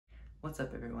What's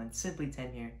up everyone,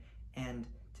 Simply10 here, and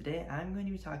today I'm going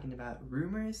to be talking about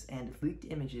rumors and leaked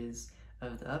images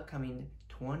of the upcoming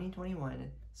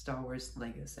 2021 Star Wars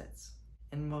LEGO sets.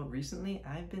 And well, recently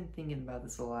I've been thinking about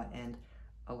this a lot, and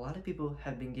a lot of people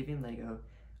have been giving LEGO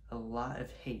a lot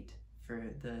of hate for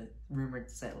the rumored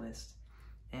set list.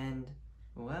 And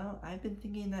well, I've been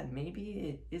thinking that maybe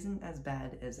it isn't as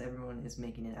bad as everyone is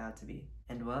making it out to be.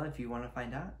 And well, if you want to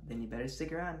find out, then you better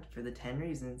stick around for the 10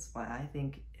 reasons why I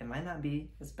think it might not be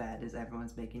as bad as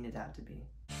everyone's making it out to be.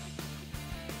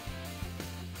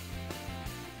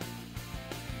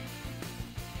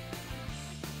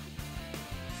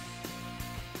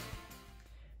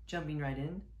 Jumping right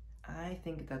in, I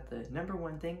think that the number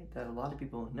one thing that a lot of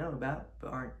people know about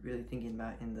but aren't really thinking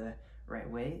about in the right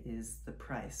way is the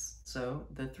price. So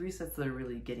the three sets that are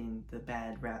really getting the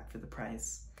bad rap for the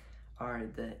price are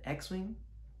the X-Wing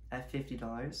at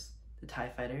 $50, the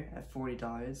TIE Fighter at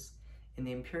 $40, and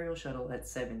the Imperial Shuttle at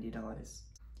 $70.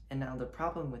 And now the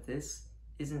problem with this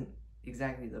isn't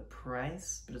exactly the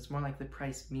price, but it's more like the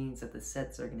price means that the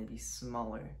sets are going to be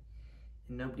smaller.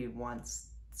 And nobody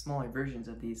wants smaller versions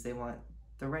of these, they want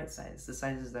the right size, the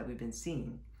sizes that we've been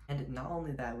seeing. And not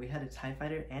only that, we had a TIE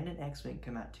Fighter and an X-Wing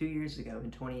come out 2 years ago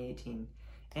in 2018,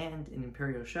 and an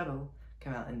Imperial Shuttle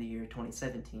come out in the year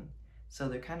 2017. So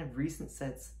they're kind of recent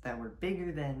sets that were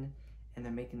bigger then, and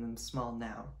they're making them small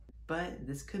now. But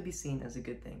this could be seen as a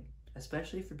good thing,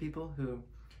 especially for people who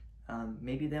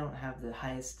maybe they don't have the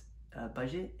highest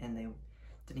budget and they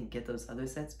didn't get those other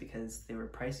sets because they were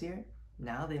pricier.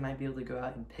 Now they might be able to go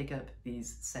out and pick up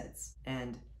these sets.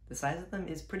 And the size of them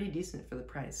is pretty decent for the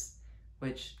price,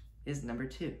 which is number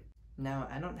 2. Now,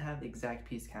 I don't have exact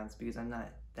piece counts because I'm not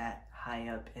that high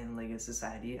up in LEGO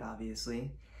society, obviously.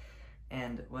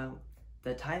 And, well,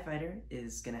 the TIE Fighter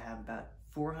is going to have about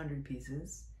 400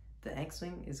 pieces. The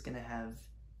X-Wing is going to have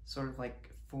sort of like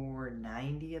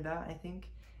 490 about, I think.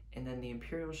 And then the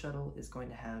Imperial Shuttle is going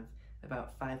to have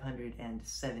about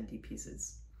 570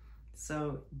 pieces.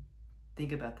 So,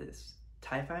 think about this.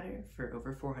 TIE Fighter for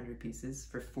over 400 pieces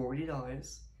for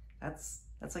 $40, that's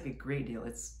like a great deal.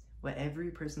 It's what every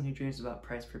person who dreams about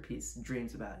price per piece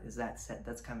dreams about, is that set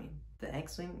that's coming. The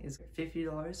X-Wing is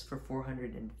 $50 for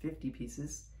 450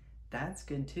 pieces. That's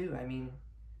good too. I mean,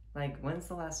 like, when's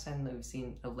the last time that we've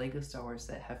seen a LEGO Star Wars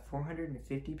set have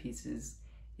 450 pieces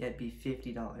yet be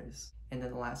 $50? And then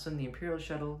the last one, the Imperial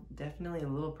Shuttle, definitely a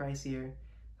little pricier.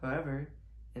 However,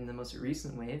 in the most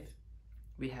recent wave,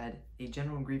 we had a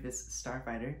General Grievous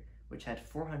Starfighter, which had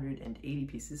 480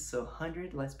 pieces, so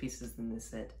 100 less pieces than this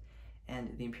set.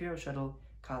 And the Imperial Shuttle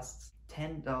costs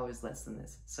 $10 less than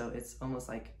this. So it's almost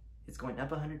like it's going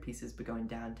up 100 pieces but going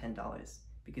down $10,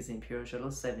 because the Imperial Shuttle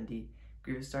is 70,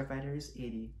 Grievous Starfighter is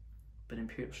 80, but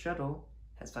Imperial Shuttle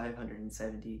has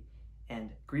 570,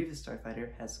 and Grievous Starfighter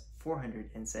has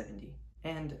 470.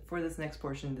 And for this next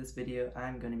portion of this video,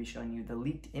 I'm going to be showing you the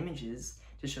leaked images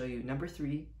to show you number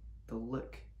 3, the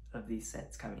look of these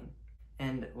sets coming.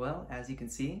 And well, as you can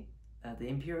see, the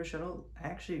Imperial Shuttle, I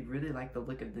actually really like the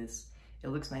look of this. It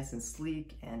looks nice and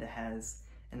sleek, and it has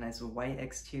a nice white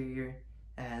exterior.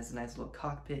 It has a nice little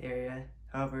cockpit area.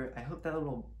 However, I hope that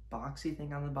little boxy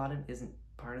thing on the bottom isn't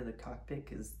part of the cockpit,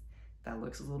 because that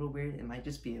looks a little weird. It might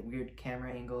just be a weird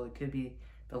camera angle. It could be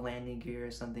the landing gear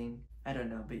or something. I don't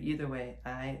know, but either way,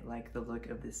 I like the look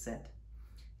of this set.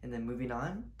 And then moving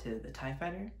on to the TIE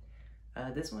Fighter.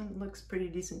 This one looks pretty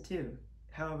decent too.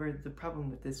 However, the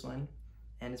problem with this one,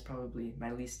 and it's probably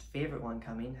my least favorite one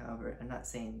coming, however, I'm not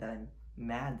saying that I'm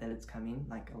mad that it's coming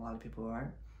like a lot of people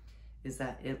are, is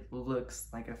that it looks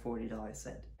like a $40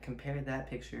 set. Compare that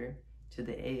picture to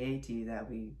the AAT that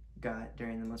we got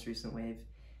during the most recent wave,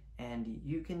 and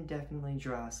you can definitely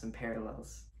draw some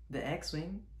parallels. The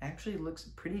X-Wing actually looks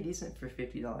pretty decent for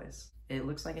 $50. It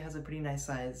looks like it has a pretty nice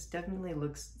size, definitely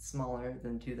looks smaller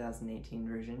than the 2018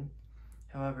 version.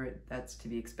 However, that's to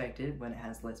be expected when it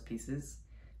has less pieces,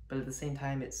 but at the same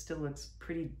time, it still looks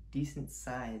pretty decent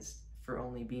sized for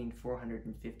only being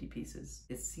 450 pieces.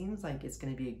 It seems like it's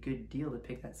going to be a good deal to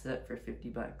pick that set up for 50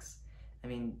 bucks. I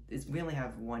mean, we only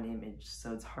have one image,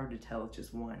 so it's hard to tell it's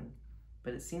just one,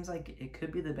 but it seems like it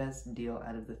could be the best deal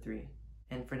out of the 3.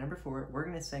 And for number 4, we're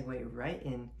going to segue right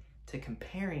in to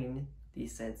comparing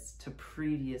these sets to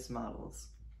previous models.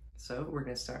 So we're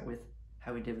going to start with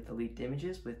how we did with the leaked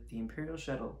images with the Imperial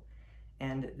Shuttle.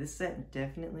 And this set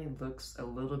definitely looks a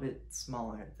little bit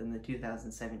smaller than the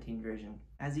 2017 version.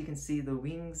 As you can see, the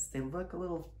wings, they look a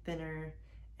little thinner,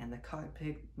 and the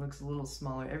cockpit looks a little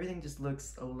smaller. Everything just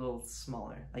looks a little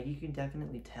smaller. Like, you can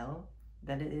definitely tell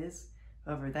that it is.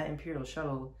 However, that Imperial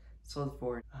Shuttle sold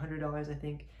for $100, I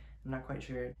think. I'm not quite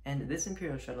sure. And this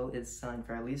Imperial shuttle is selling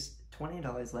for at least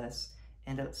 $20 less,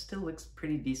 and it still looks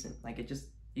pretty decent. Like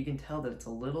you can tell that it's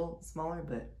a little smaller,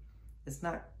 but it's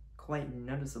not quite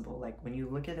noticeable. Like when you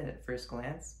look at it at first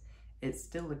glance, it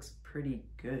still looks pretty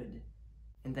good.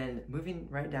 And then moving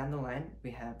right down the line,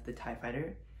 we have the TIE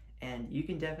Fighter, and you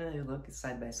can definitely look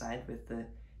side by side with the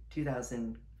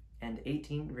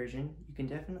 2018 version. You can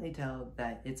definitely tell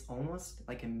that it's almost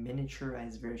like a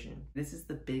miniaturized version. This is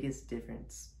the biggest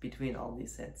difference between all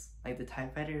these sets. Like the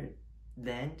TIE Fighter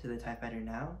then to the TIE Fighter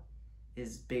now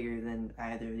is bigger than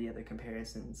either of the other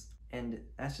comparisons. And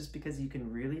that's just because you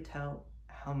can really tell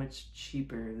how much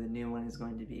cheaper the new one is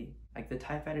going to be. Like the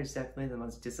TIE Fighter is definitely the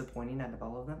most disappointing out of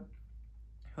all of them.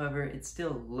 However, it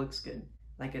still looks good.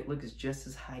 Like it looks just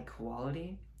as high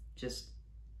quality, just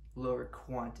lower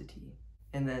quantity.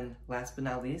 And then last but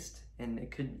not least, and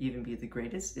it could even be the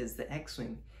greatest, is the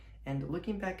X-Wing. And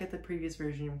looking back at the previous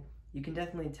version, you can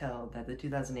definitely tell that the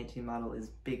 2018 model is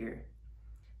bigger.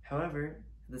 However,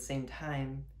 at the same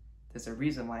time, there's a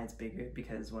reason why it's bigger,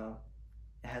 because, well,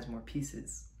 it has more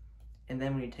pieces. And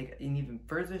then when you take an even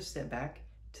further step back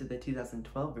to the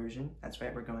 2012 version, that's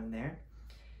right, we're going there,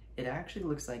 it actually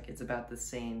looks like it's about the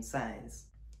same size.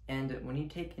 And when you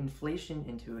take inflation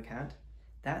into account,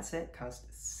 that set cost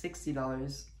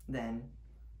 $60 then,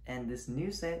 and this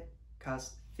new set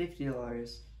costs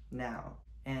 $50 now.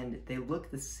 And they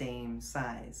look the same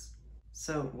size.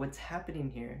 So what's happening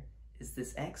here is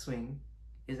this X-Wing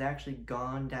is actually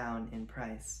gone down in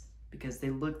price because they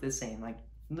look the same. Like,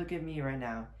 look at me right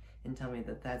now and tell me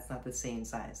that that's not the same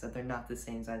size, that they're not the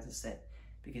same size of set,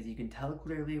 because you can tell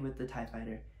clearly with the TIE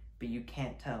Fighter, but you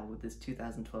can't tell with this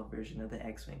 2012 version of the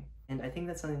X-Wing. And I think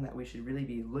that's something that we should really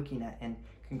be looking at and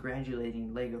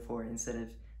congratulating LEGO for, instead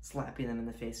of slapping them in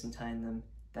the face and telling them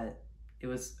that it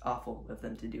was awful of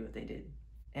them to do what they did.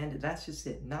 And that's just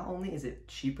it. Not only is it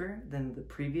cheaper than the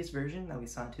previous version that we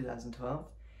saw in 2012,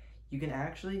 you can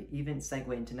actually even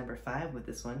segue into number 5 with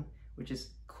this one, which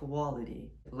is quality.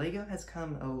 LEGO has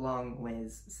come a long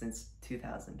ways since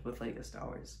 2000 with LEGO Star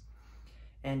Wars.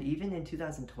 And even in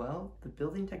 2012, the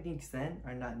building techniques then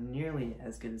are not nearly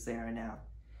as good as they are now.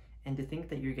 And to think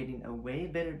that you're getting a way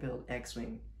better built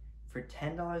X-Wing for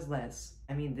 $10 less,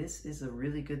 I mean, this is a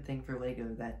really good thing for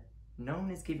LEGO that no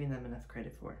one is giving them enough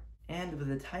credit for. And with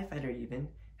the TIE Fighter even,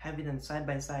 having them side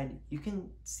by side, you can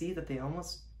see that they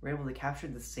almost were able to capture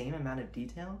the same amount of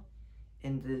detail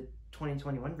in the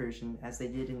 2021 version as they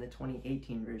did in the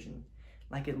 2018 version.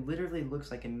 Like, it literally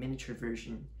looks like a miniature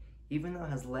version. Even though it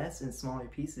has less and smaller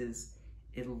pieces,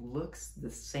 it looks the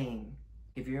same.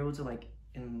 If you're able to like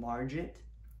enlarge it,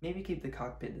 maybe keep the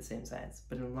cockpit the same size,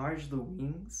 but enlarge the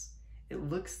wings, it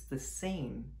looks the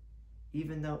same,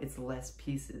 even though it's less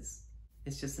pieces.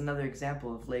 It's just another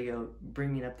example of LEGO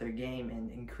bringing up their game and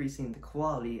increasing the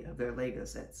quality of their LEGO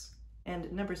sets.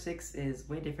 And number 6 is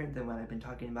way different than what I've been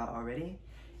talking about already,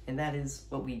 and that is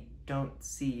what we don't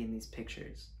see in these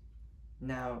pictures.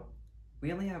 Now,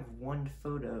 we only have one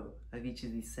photo of each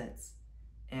of these sets,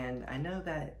 and I know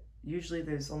that usually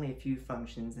there's only a few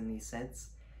functions in these sets.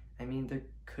 I mean, there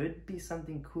could be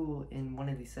something cool in one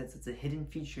of these sets that's a hidden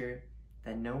feature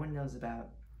that no one knows about,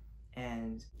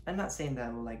 and I'm not saying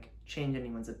that will like change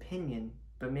anyone's opinion,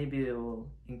 but maybe it will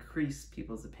increase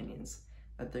people's opinions,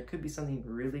 that there could be something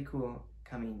really cool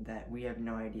coming that we have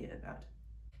no idea about.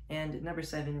 And number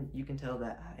 7, you can tell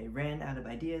that I ran out of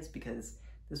ideas because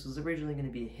this was originally going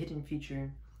to be a hidden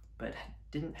feature, but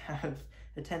didn't have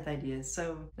a 10th idea,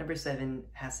 so number 7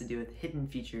 has to do with hidden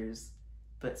features,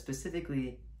 but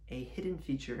specifically a hidden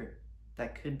feature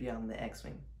that could be on the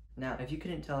X-Wing. Now, if you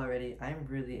couldn't tell already, I'm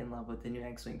really in love with the new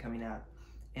X-Wing coming out,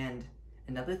 and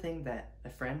another thing that a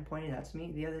friend pointed out to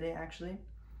me the other day actually,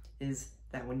 is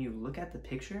that when you look at the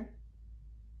picture,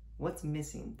 what's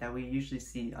missing that we usually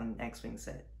see on an X-Wing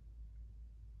set?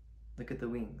 Look at the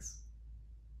wings.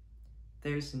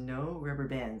 There's no rubber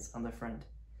bands on the front.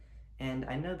 And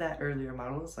I know that earlier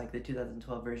models, like the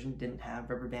 2012 version, didn't have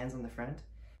rubber bands on the front,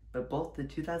 but both the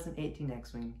 2018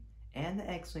 X-Wing and the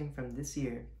X-Wing from this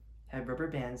year have rubber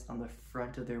bands on the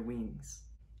front of their wings.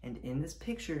 And in this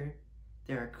picture,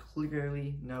 there are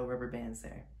clearly no rubber bands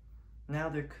there. Now,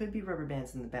 there could be rubber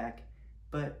bands in the back,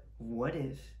 but what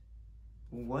if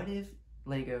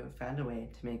LEGO found a way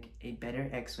to make a better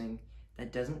X-Wing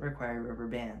that doesn't require rubber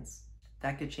bands?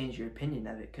 That could change your opinion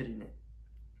of it, couldn't it?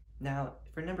 Now,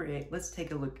 for number 8, let's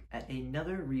take a look at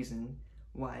another reason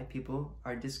why people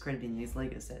are discrediting these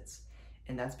LEGO sets.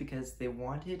 And that's because they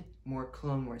wanted more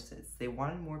Clone Wars sets. They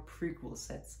wanted more prequel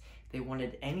sets. They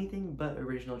wanted anything but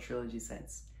original trilogy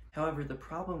sets. However, the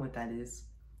problem with that is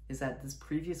that this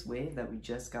previous wave that we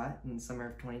just got in the summer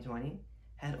of 2020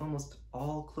 had almost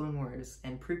all Clone Wars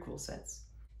and prequel sets.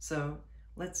 So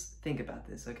let's think about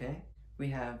this, okay? We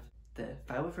have the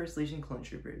 501st Legion Clone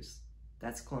Troopers,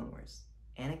 that's Clone Wars.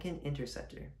 Anakin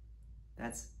Interceptor,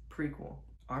 that's prequel.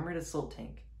 Armored Assault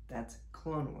Tank, that's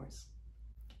Clone Wars.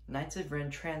 Knights of Ren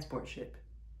Transport Ship,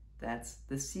 that's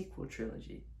the sequel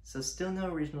trilogy, so still no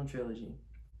original trilogy.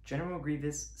 General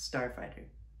Grievous Starfighter,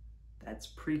 that's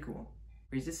prequel.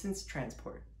 Resistance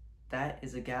Transport, that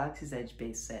is a Galaxy's Edge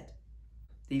based set.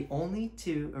 The only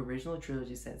two original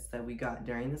trilogy sets that we got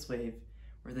during this wave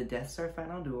were the Death Star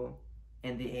Final Duel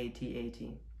and the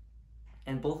AT-AT.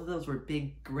 And both of those were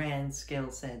big, grand scale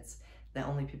sets that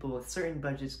only people with certain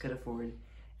budgets could afford,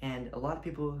 and a lot of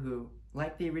people who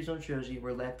like the original trilogy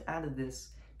were left out of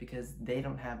this because they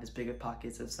don't have as big of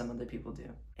pockets as some other people do.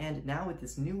 And now with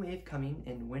this new wave coming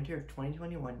in winter of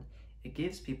 2021, it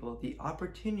gives people the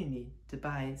opportunity to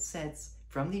buy sets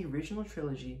from the original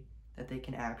trilogy that they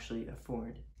can actually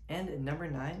afford. And at number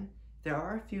 9, there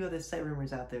are a few other set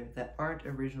rumors out there that aren't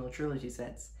original trilogy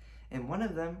sets, and one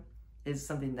of them is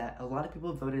something that a lot of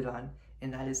people voted on,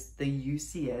 and that is the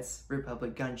UCS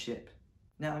Republic gunship.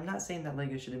 Now, I'm not saying that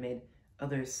LEGO should have made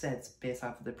other sets based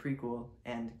off of the prequel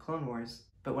and Clone Wars,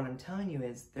 but what I'm telling you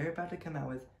is they're about to come out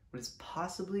with what is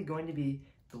possibly going to be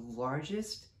the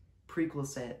largest prequel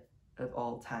set of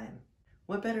all time.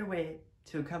 What better way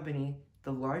to accompany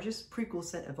the largest prequel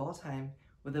set of all time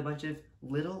with a bunch of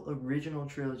little original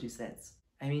trilogy sets?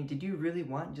 I mean, did you really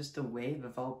want just a wave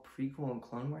of all prequel and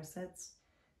Clone Wars sets?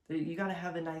 You gotta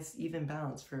have a nice even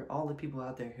balance for all the people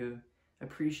out there who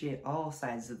appreciate all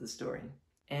sides of the story.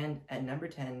 And at number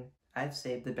 10, I've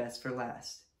saved the best for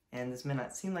last. And this may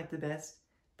not seem like the best,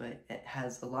 but it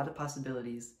has a lot of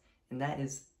possibilities, and that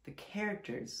is the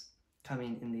characters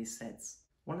coming in these sets.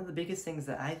 One of the biggest things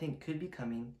that I think could be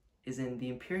coming is in the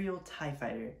Imperial TIE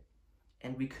Fighter,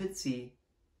 and we could see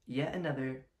yet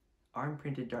another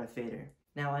arm-printed Darth Vader.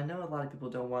 Now, I know a lot of people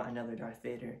don't want another Darth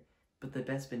Vader, but the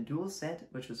Bespin Duel set,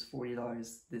 which was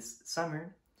 $40 this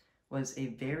summer, was a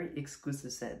very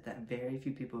exclusive set that very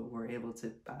few people were able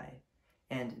to buy.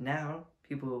 And now,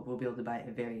 people will be able to buy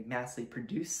a very massively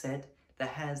produced set that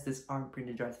has this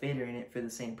arm-printed Darth Vader in it for the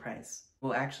same price.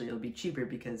 Well, actually, it'll be cheaper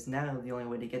because now the only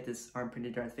way to get this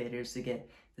arm-printed Darth Vader is to get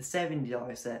the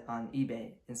 $70 set on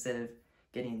eBay instead of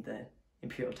getting the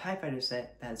Imperial TIE Fighter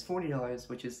set that has $40,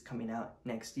 which is coming out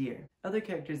next year. Other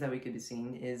characters that we could be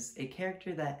seeing is a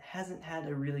character that hasn't had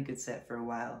a really good set for a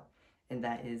while, and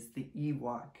that is the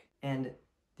Ewok. And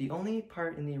the only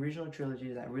part in the original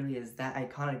trilogy that really is that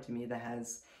iconic to me that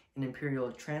has an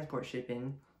Imperial transport ship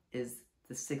in is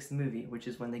the 6th movie, which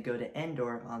is when they go to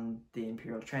Endor on the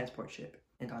Imperial transport ship.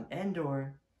 And on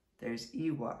Endor, there's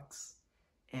Ewoks.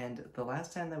 And the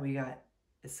last time that we got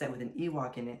a set with an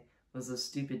Ewok in it was those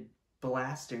stupid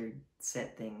blaster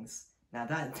set things. Now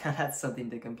that's something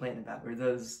to complain about, were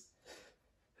those...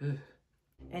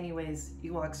 Anyways,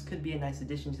 Ewoks could be a nice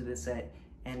addition to this set,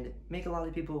 and make a lot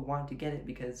of people want to get it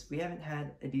because we haven't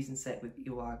had a decent set with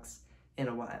Ewoks in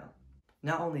a while.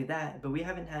 Not only that, but we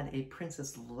haven't had a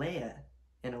Princess Leia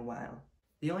in a while.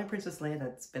 The only Princess Leia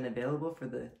that's been available for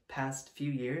the past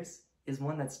few years is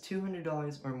one that's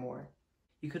 $200 or more.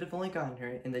 You could have only gotten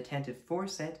her in the Tantive 4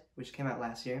 set, which came out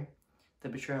last year, the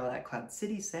Betrayal at Cloud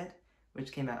City set,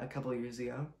 which came out a couple years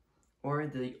ago, or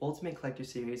the Ultimate Collector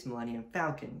Series Millennium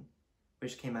Falcon,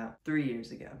 which came out 3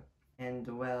 years ago. And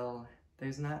well,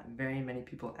 there's not very many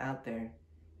people out there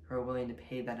who are willing to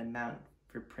pay that amount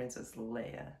for Princess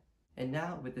Leia. And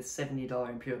now, with the $70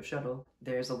 Imperial Shuttle,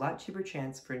 there's a lot cheaper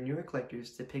chance for newer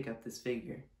collectors to pick up this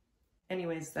figure.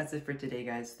 Anyways, that's it for today,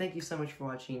 guys. Thank you so much for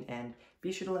watching, and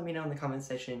be sure to let me know in the comment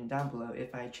section down below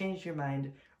if I changed your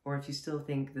mind, or if you still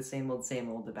think the same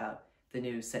old about the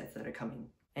new sets that are coming.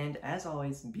 And as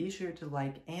always, be sure to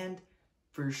like and,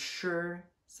 for sure,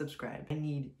 subscribe. I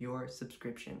need your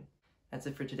subscription. That's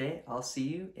it for today. I'll see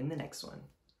you in the next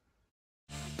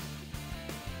one.